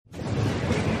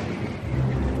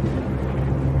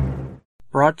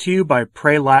Brought to you by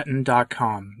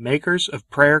PrayLatin.com, makers of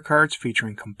prayer cards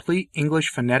featuring complete English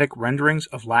phonetic renderings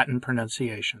of Latin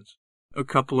pronunciations. A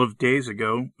couple of days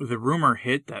ago, the rumor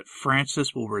hit that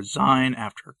Francis will resign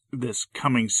after this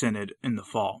coming synod in the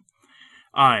fall.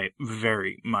 I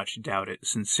very much doubt it,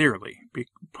 sincerely,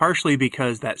 partially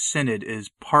because that synod is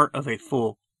part of a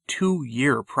full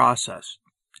 2-year process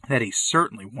that he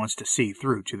certainly wants to see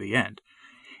through to the end.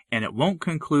 And it won't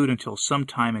conclude until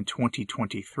sometime in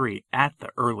 2023 at the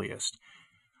earliest,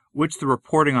 which the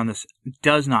reporting on this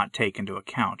does not take into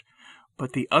account.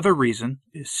 But the other reason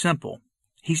is simple.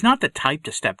 He's not the type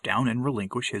to step down and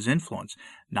relinquish his influence,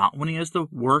 not when he has the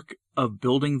work of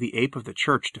building the ape of the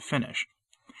church to finish.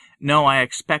 No, I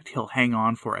expect he'll hang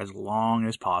on for as long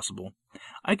as possible.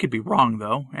 I could be wrong,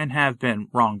 though, and have been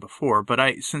wrong before, but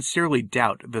I sincerely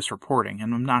doubt this reporting,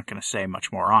 and I'm not going to say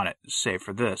much more on it, save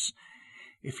for this.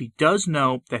 If he does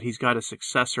know that he's got a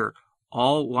successor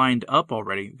all lined up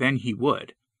already, then he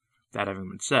would. That having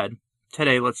been said,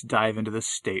 today let's dive into the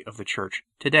state of the church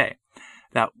today.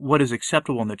 That what is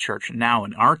acceptable in the church now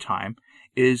in our time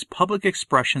is public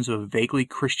expressions of a vaguely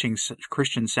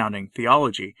Christian-sounding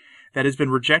theology that has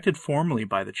been rejected formally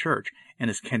by the church and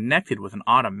is connected with an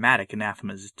automatic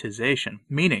anathematization,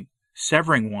 meaning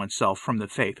severing oneself from the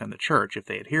faith and the church if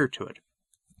they adhere to it,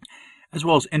 as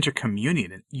well as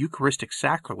intercommunion and Eucharistic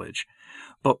sacrilege.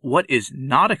 But what is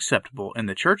not acceptable in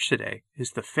the church today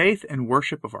is the faith and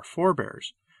worship of our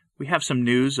forebears. We have some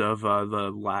news of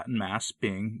the Latin Mass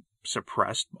being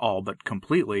suppressed all but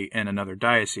completely in another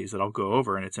diocese that I'll go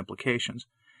over and its implications.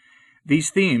 These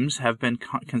themes have been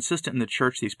consistent in the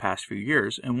church these past few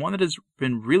years, and one that has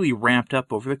been really ramped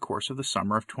up over the course of the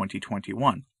summer of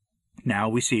 2021. Now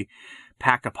we see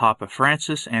Papa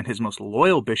Francis and his most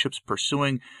loyal bishops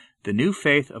pursuing the new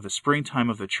faith of the springtime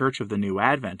of the Church of the New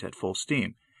Advent at full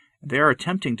steam. They are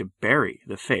attempting to bury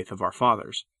the faith of our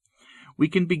fathers. We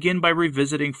can begin by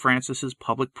revisiting Francis's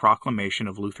public proclamation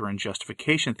of Lutheran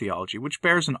justification theology, which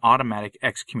bears an automatic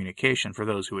excommunication for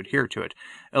those who adhere to it,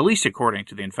 at least according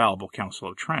to the infallible Council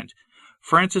of Trent.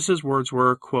 Francis's words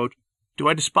were, quote, "Do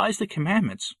I despise the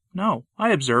commandments? No, I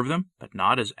observe them, but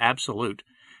not as absolute,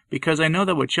 because I know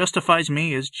that what justifies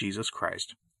me is Jesus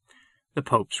Christ." The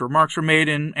Pope's remarks were made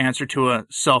in answer to a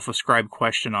self-ascribed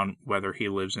question on whether he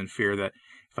lives in fear that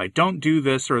if I don't do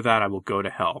this or that, I will go to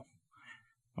hell.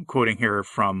 I'm quoting here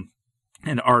from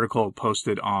an article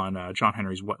posted on John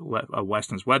Henry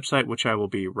Weston's website, which I will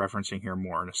be referencing here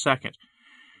more in a second.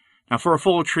 Now, for a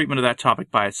full treatment of that topic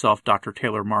by itself, Dr.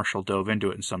 Taylor Marshall dove into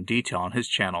it in some detail on his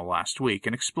channel last week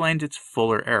and explained its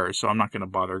fuller errors, so I'm not going to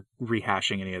bother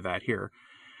rehashing any of that here.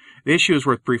 The issue is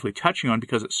worth briefly touching on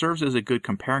because it serves as a good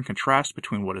compare and contrast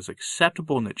between what is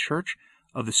acceptable in the church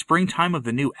of the springtime of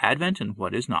the new Advent and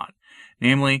what is not.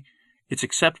 Namely, it's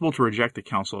acceptable to reject the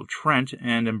Council of Trent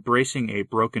and embracing a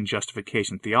broken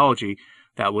justification theology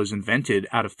that was invented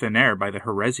out of thin air by the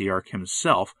heresiarch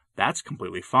himself. That's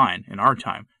completely fine in our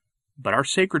time. But our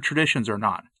sacred traditions are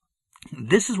not.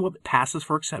 This is what passes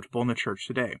for acceptable in the church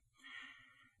today.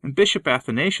 And Bishop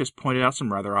Athanasius pointed out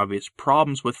some rather obvious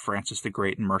problems with Francis the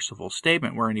Great and Merciful's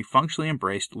statement wherein he functionally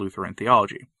embraced Lutheran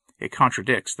theology. It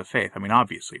contradicts the faith.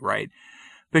 Obviously, right?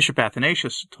 Bishop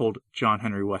Athanasius told John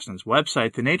Henry Weston's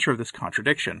website the nature of this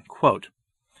contradiction. Quote,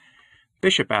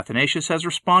 Bishop Athanasius has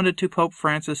responded to Pope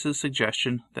Francis's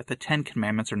suggestion that the Ten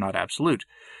Commandments are not absolute,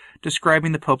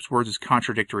 describing the Pope's words as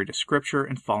contradictory to Scripture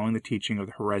and following the teaching of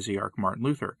the heresiarch Martin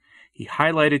Luther. He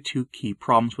highlighted 2 key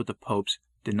problems with the Pope's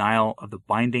denial of the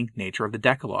binding nature of the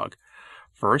Decalogue.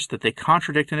 First, that they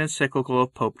contradict an encyclical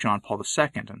of Pope John Paul II,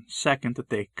 and second, that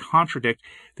they contradict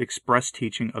the express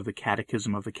teaching of the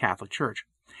Catechism of the Catholic Church.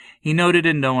 He noted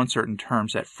in no uncertain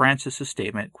terms that Francis's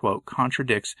statement, quote,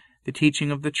 contradicts the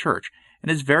teaching of the Church and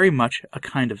is very much a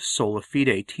kind of sola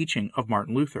fide teaching of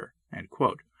Martin Luther, end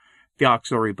quote. The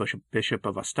auxiliary bishop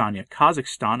of Astana,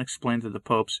 Kazakhstan, explained that the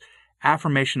Pope's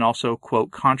affirmation also, quote,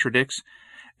 contradicts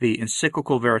the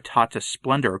encyclical Veritatis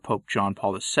Splendor of Pope John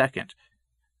Paul II.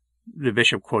 The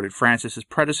bishop quoted Francis's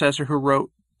predecessor who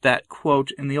wrote that, quote,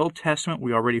 in the Old Testament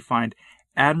we already find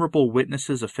admirable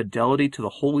witnesses of fidelity to the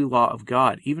holy law of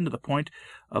God, even to the point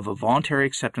of a voluntary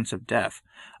acceptance of death.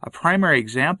 A primary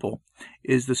example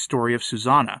is the story of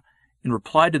Susanna. In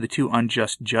reply to the 2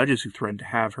 unjust judges who threatened to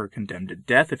have her condemned to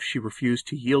death if she refused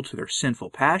to yield to their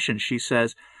sinful passions, she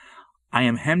says, I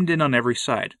am hemmed in on every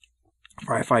side.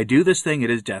 For if I do this thing, it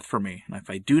is death for me, and if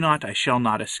I do not, I shall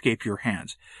not escape your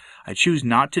hands. I choose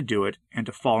not to do it and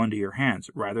to fall into your hands,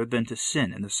 rather than to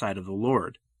sin in the sight of the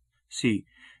Lord. See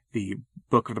the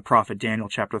book of the prophet Daniel,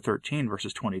 chapter 13,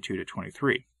 verses 22 to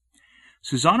 23.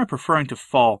 Susanna, preferring to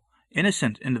fall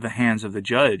innocent into the hands of the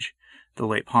judge The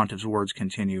late pontiff's words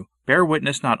continue, bear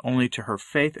witness not only to her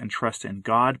faith and trust in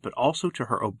God, but also to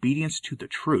her obedience to the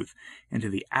truth and to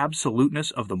the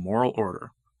absoluteness of the moral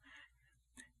order.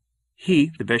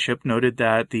 He, the bishop, noted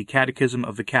that the Catechism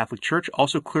of the Catholic Church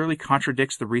also clearly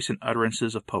contradicts the recent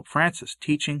utterances of Pope Francis,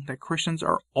 teaching that Christians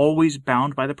are always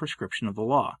bound by the prescription of the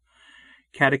law.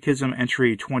 Catechism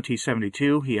entry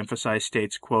 2072, he emphasized,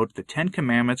 states, quote, the 10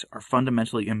 Commandments are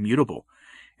fundamentally immutable,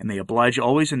 and they oblige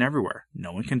always and everywhere.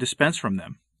 No one can dispense from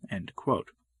them, end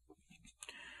quote.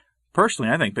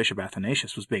 Personally, I think Bishop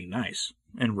Athanasius was being nice,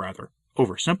 and rather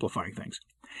oversimplifying things.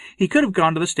 He could have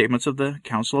gone to the statements of the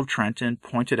Council of Trent and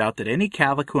pointed out that any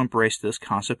Catholic who embraced this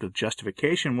concept of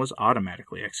justification was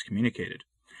automatically excommunicated.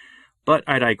 But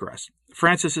I digress.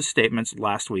 Francis's statements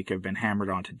last week have been hammered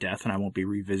on to death, and I won't be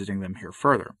revisiting them here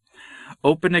further.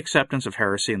 Open acceptance of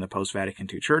heresy in the post-Vatican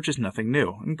II Church is nothing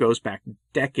new, and goes back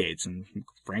decades, and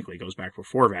frankly goes back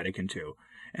before Vatican II.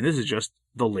 And this is just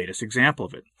the latest example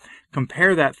of it.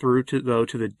 Compare that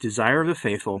to the desire of the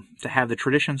faithful to have the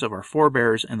traditions of our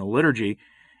forebears in the liturgy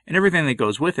and everything that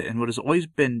goes with it, and what has always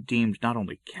been deemed not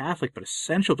only Catholic but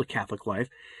essential to Catholic life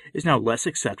is now less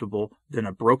acceptable than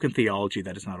a broken theology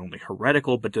that is not only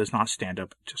heretical but does not stand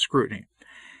up to scrutiny.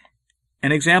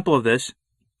 An example of this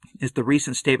is the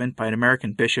recent statement by an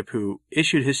American bishop who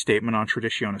issued his statement on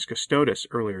Traditionis Custodes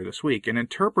earlier this week and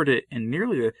interpreted it in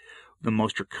nearly the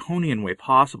most draconian way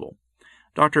possible.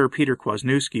 Dr. Peter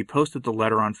Kwasniewski posted the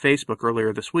letter on Facebook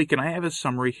earlier this week, and I have his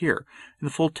summary here, and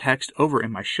the full text over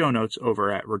in my show notes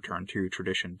over at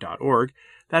returntotradition.org.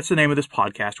 That's the name of this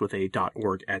podcast with a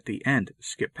 .org at the end.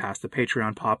 Skip past the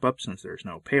Patreon pop-up since there's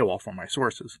no paywall for my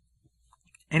sources.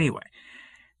 Anyway,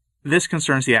 this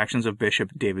concerns the actions of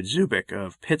Bishop David Zubik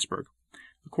of Pittsburgh.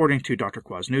 According to Dr.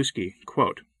 Kwasniewski,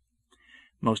 quote,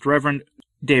 Most Reverend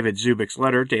David Zubik's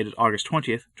letter, dated August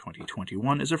 20th,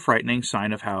 2021, is a frightening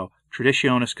sign of how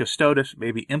Traditionis Custodes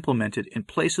may be implemented in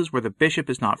places where the bishop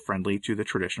is not friendly to the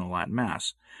traditional Latin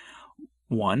Mass.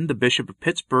 1. The Bishop of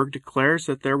Pittsburgh declares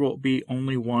that there will be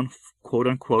only one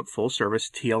quote-unquote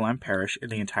full-service TLM parish in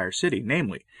the entire city,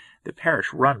 namely, the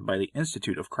parish run by the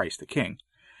Institute of Christ the King.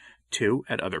 2.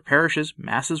 At other parishes,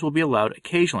 Masses will be allowed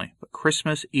occasionally, but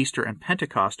Christmas, Easter, and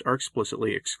Pentecost are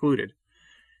explicitly excluded.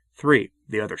 3.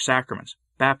 The other sacraments,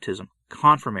 baptism,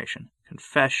 confirmation,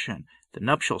 confession, the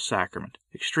nuptial sacrament,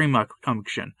 extreme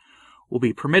unction, will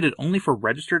be permitted only for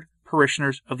registered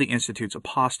parishioners of the Institute's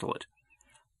apostolate.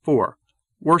 4.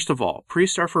 Worst of all,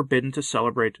 priests are forbidden to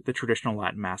celebrate the traditional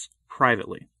Latin Mass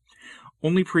privately.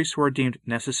 Only priests who are deemed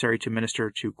necessary to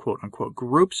minister to quote-unquote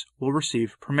groups will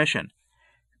receive permission.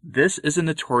 This is a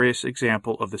notorious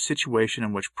example of the situation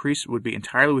in which priests would be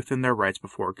entirely within their rights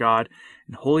before God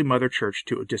and Holy Mother Church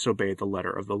to disobey the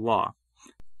letter of the law.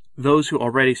 Those who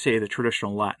already say the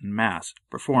traditional Latin Mass,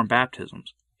 perform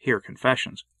baptisms, hear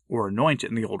confessions, or anoint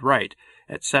in the old rite,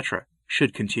 etc.,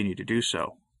 should continue to do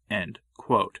so. End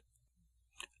quote.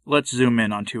 Let's zoom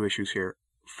in on 2 issues here.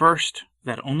 First,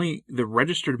 that only the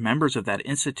registered members of that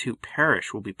institute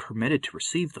parish will be permitted to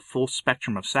receive the full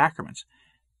spectrum of sacraments,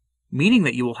 meaning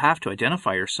that you will have to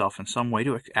identify yourself in some way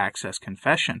to access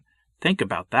confession. Think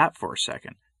about that for a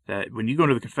second. That when you go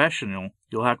to the confessional,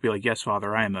 you'll have to be like, yes,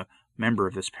 Father, I am a member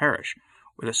of this parish.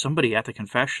 Or that somebody at the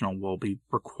confessional will be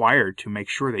required to make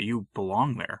sure that you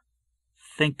belong there.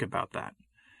 Think about that.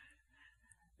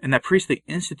 And that priests of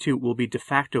the Institute will be de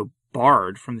facto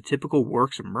barred from the typical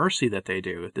works of mercy that they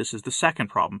do. This is the second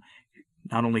problem.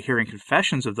 Not only hearing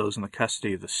confessions of those in the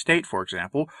custody of the state, for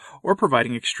example, or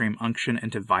providing extreme unction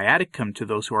and viaticum to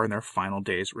those who are in their final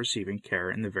days receiving care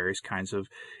in the various kinds of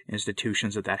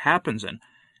institutions that happens in.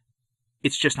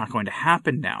 It's just not going to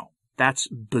happen now. That's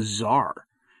bizarre.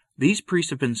 These priests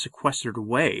have been sequestered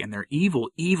away, and their evil,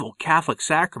 evil Catholic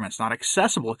sacraments not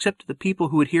accessible except to the people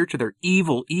who adhere to their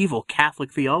evil, evil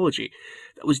Catholic theology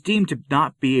that was deemed to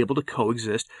not be able to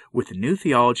coexist with the new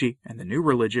theology and the new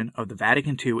religion of the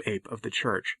Vatican II ape of the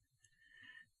Church.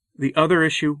 The other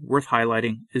issue worth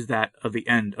highlighting is that of the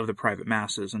end of the private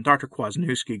masses, and Dr.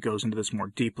 Kwasniewski goes into this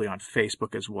more deeply on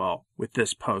Facebook as well with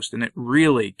this post, and it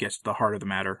really gets to the heart of the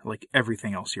matter, like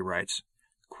everything else he writes.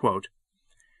 Quote,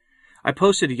 I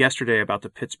posted yesterday about the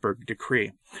Pittsburgh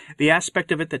decree. The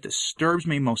aspect of it that disturbs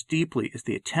me most deeply is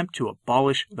the attempt to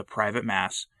abolish the private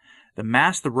Mass. The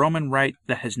Mass, the Roman rite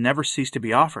that has never ceased to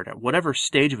be offered at whatever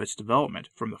stage of its development,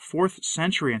 from the 4th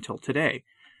century until today.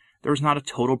 There was not a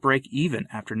total break even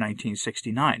after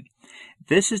 1969.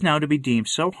 This is now to be deemed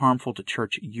so harmful to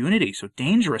church unity, so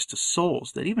dangerous to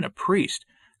souls, that even a priest,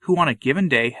 who on a given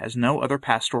day has no other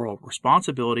pastoral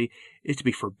responsibility, is to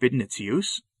be forbidden its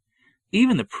use?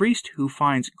 Even the priest who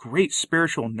finds great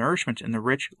spiritual nourishment in the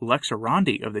rich lex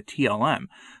orandi of the TLM,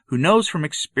 who knows from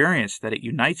experience that it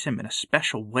unites him in a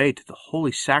special way to the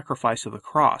holy sacrifice of the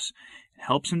cross, and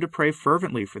helps him to pray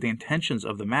fervently for the intentions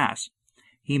of the Mass,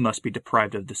 he must be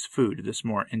deprived of this food, this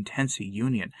more intense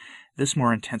union, this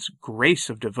more intense grace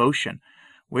of devotion,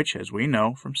 which, as we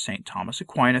know from St. Thomas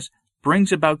Aquinas,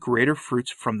 brings about greater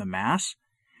fruits from the Mass.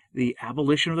 The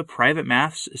abolition of the private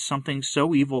Mass is something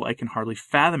so evil I can hardly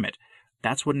fathom it.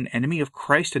 That's what an enemy of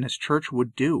Christ and his church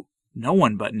would do. No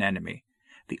one but an enemy.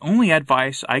 The only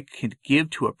advice I can give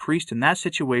to a priest in that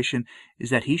situation is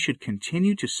that he should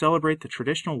continue to celebrate the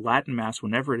traditional Latin Mass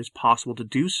whenever it is possible to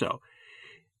do so,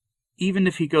 even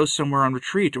if he goes somewhere on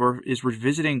retreat or is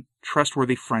revisiting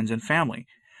trustworthy friends and family.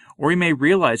 Or he may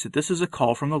realize that this is a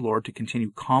call from the Lord to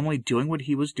continue calmly doing what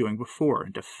he was doing before,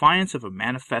 in defiance of a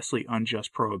manifestly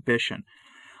unjust prohibition,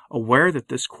 aware that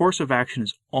this course of action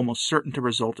is almost certain to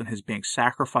result in his being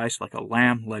sacrificed like a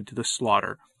lamb led to the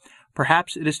slaughter.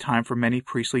 Perhaps it is time for many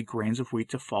priestly grains of wheat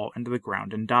to fall into the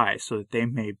ground and die, so that they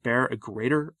may bear a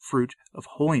greater fruit of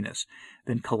holiness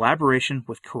than collaboration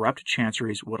with corrupt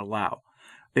chanceries would allow.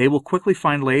 They will quickly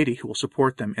find laity who will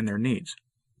support them in their needs.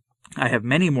 I have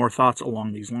many more thoughts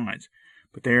along these lines,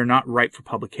 but they are not ripe for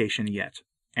publication yet."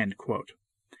 End quote.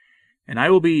 And I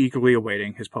will be eagerly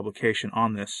awaiting his publication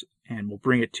on this, and will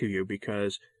bring it to you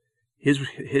because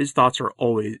his thoughts are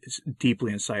always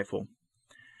deeply insightful.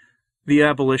 The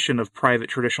abolition of private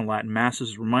traditional Latin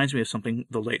Masses reminds me of something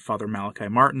the late Father Malachi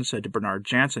Martin said to Bernard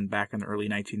Jansen back in the early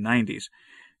 1990s.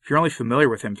 If you're only familiar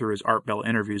with him through his Art Bell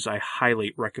interviews, I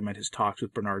highly recommend his talks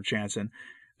with Bernard Jansen.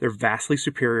 They're vastly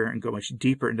superior and go much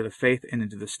deeper into the faith and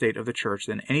into the state of the Church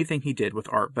than anything he did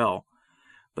with Art Bell.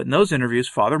 But in those interviews,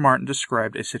 Father Martin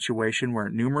described a situation where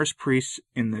numerous priests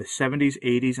in the 70s,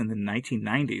 80s, and the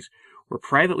 1990s were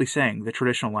privately saying the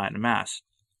traditional Latin Mass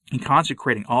and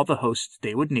consecrating all the hosts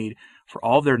they would need for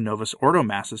all of their Novus Ordo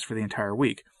Masses for the entire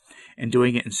week, and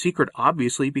doing it in secret,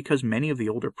 obviously, because many of the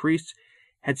older priests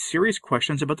had serious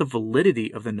questions about the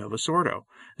validity of the Novus Ordo,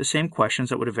 the same questions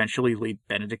that would eventually lead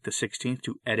Benedict XVI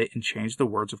to edit and change the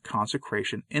words of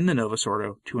consecration in the Novus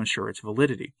Ordo to ensure its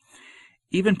validity.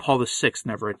 Even Paul VI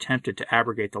never attempted to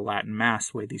abrogate the Latin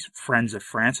Mass the way these friends of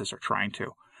Francis are trying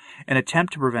to. An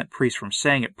attempt to prevent priests from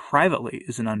saying it privately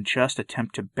is an unjust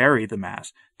attempt to bury the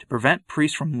Mass, to prevent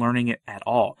priests from learning it at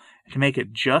all, and to make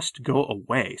it just go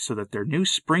away so that their new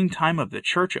springtime of the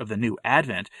Church of the New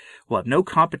Advent will have no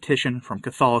competition from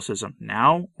Catholicism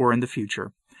now or in the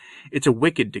future. It's a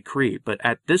wicked decree, but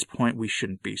at this point we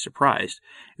shouldn't be surprised.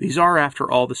 These are, after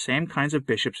all, the same kinds of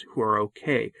bishops who are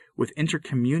okay with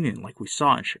intercommunion like we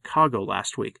saw in Chicago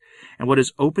last week, and what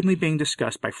is openly being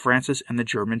discussed by Francis and the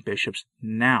German bishops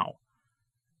now.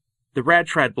 The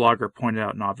Radtrad blogger pointed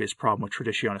out an obvious problem with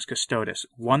Traditionis Custodes,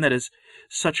 one that is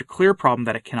such a clear problem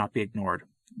that it cannot be ignored.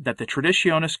 That the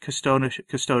Traditionis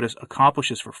Custodes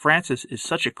accomplishes for Francis is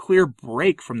such a clear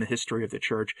break from the history of the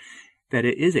Church that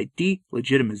it is a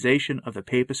delegitimization of the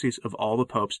papacies of all the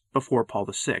popes before Paul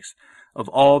VI, of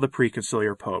all the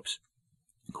preconciliar popes.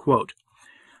 Quote,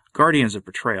 Guardians of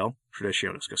Betrayal,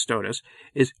 Traditionis Custodes,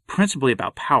 is principally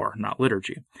about power, not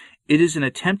liturgy. It is an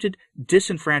attempted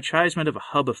disenfranchisement of a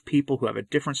hub of people who have a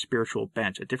different spiritual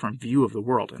bent, a different view of the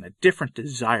world, and a different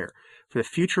desire for the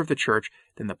future of the Church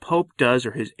than the Pope does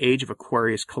or his Age of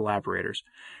Aquarius collaborators.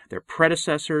 Their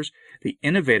predecessors, the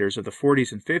innovators of the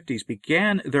 40s and 50s,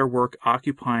 began their work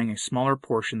occupying a smaller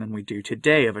portion than we do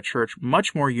today of a Church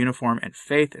much more uniform in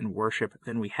faith and worship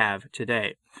than we have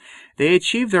today. They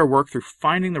achieved their work through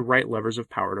finding the right levers of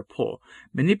power to pull,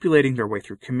 manipulating their way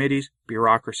through committees,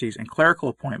 bureaucracies, and clerical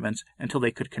appointments until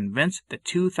they could convince the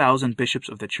 2,000 bishops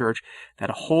of the Church that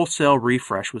a wholesale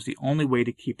refresh was the only way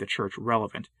to keep the Church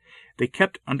relevant. They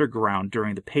kept underground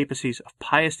during the papacies of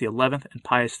Pius XI and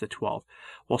Pius XII,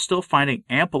 while still finding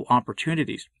ample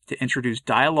opportunities to introduce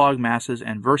dialogue masses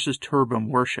and versus turbum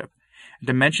worship, and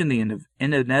to mention the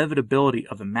inevitability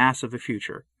of the Mass of the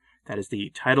future. That is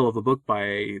the title of a book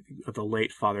by the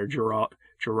late Father Gerard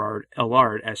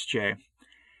Ellard, S.J.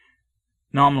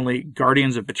 Nominally,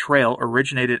 Guardians of Betrayal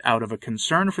originated out of a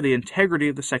concern for the integrity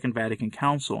of the Second Vatican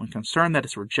Council and concern that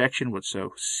its rejection would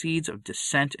sow seeds of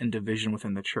dissent and division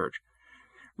within the Church.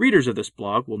 Readers of this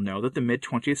blog will know that the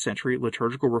mid-20th century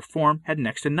liturgical reform had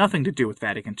next to nothing to do with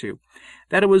Vatican II,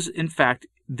 that it was, in fact,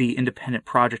 the independent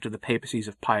project of the papacies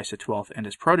of Pius XII and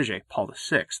his protege, Paul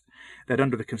VI, that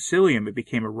under the concilium it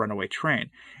became a runaway train,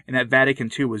 and that Vatican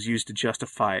II was used to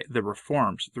justify the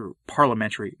reforms through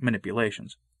parliamentary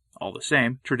manipulations. All the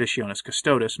same, Traditionis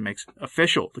Custodes makes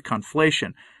official the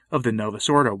conflation of the Novus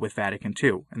Ordo with Vatican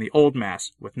II, and the Old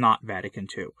Mass with not Vatican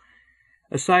II.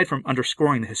 Aside from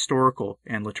underscoring the historical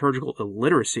and liturgical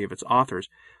illiteracy of its authors,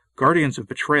 Guardians of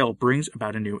Betrayal brings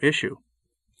about a new issue,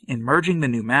 in merging the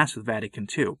new Mass with Vatican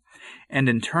II, and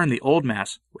in turn the Old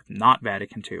Mass with not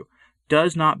Vatican II.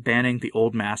 Does not banning the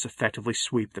Old Mass effectively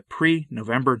sweep the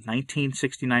pre-November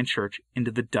 1969 Church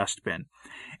into the dustbin,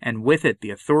 and with it the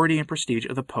authority and prestige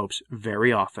of the Pope's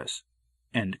very office?"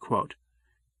 End quote.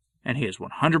 And he is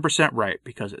 100% right,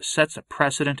 because it sets a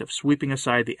precedent of sweeping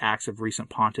aside the acts of recent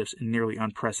pontiffs in nearly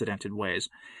unprecedented ways.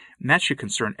 And that should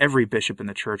concern every bishop in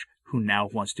the Church who now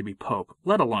wants to be Pope,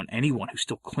 let alone anyone who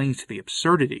still clings to the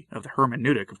absurdity of the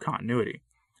hermeneutic of continuity.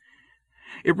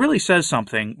 It really says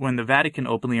something when the Vatican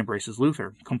openly embraces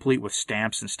Luther, complete with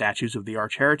stamps and statues of the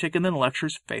arch-heretic, and then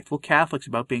lectures faithful Catholics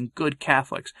about being good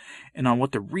Catholics, and on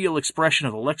what the real expression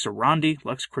of the lex orandi,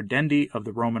 lex credendi of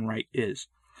the Roman Rite is.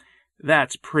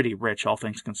 That's pretty rich, all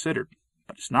things considered.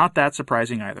 But it's not that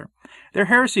surprising either. Their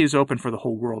heresy is open for the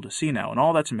whole world to see now, and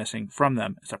all that's missing from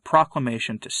them is a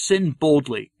proclamation to sin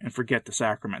boldly and forget the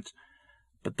sacraments.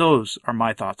 But those are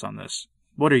my thoughts on this.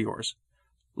 What are yours?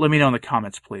 Let me know in the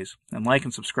comments, please, and like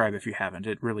and subscribe if you haven't.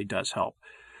 It really does help.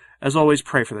 As always,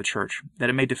 pray for the Church, that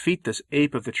it may defeat this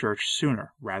ape of the Church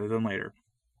sooner rather than later.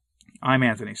 I'm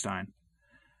Anthony Stein.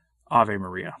 Ave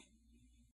Maria.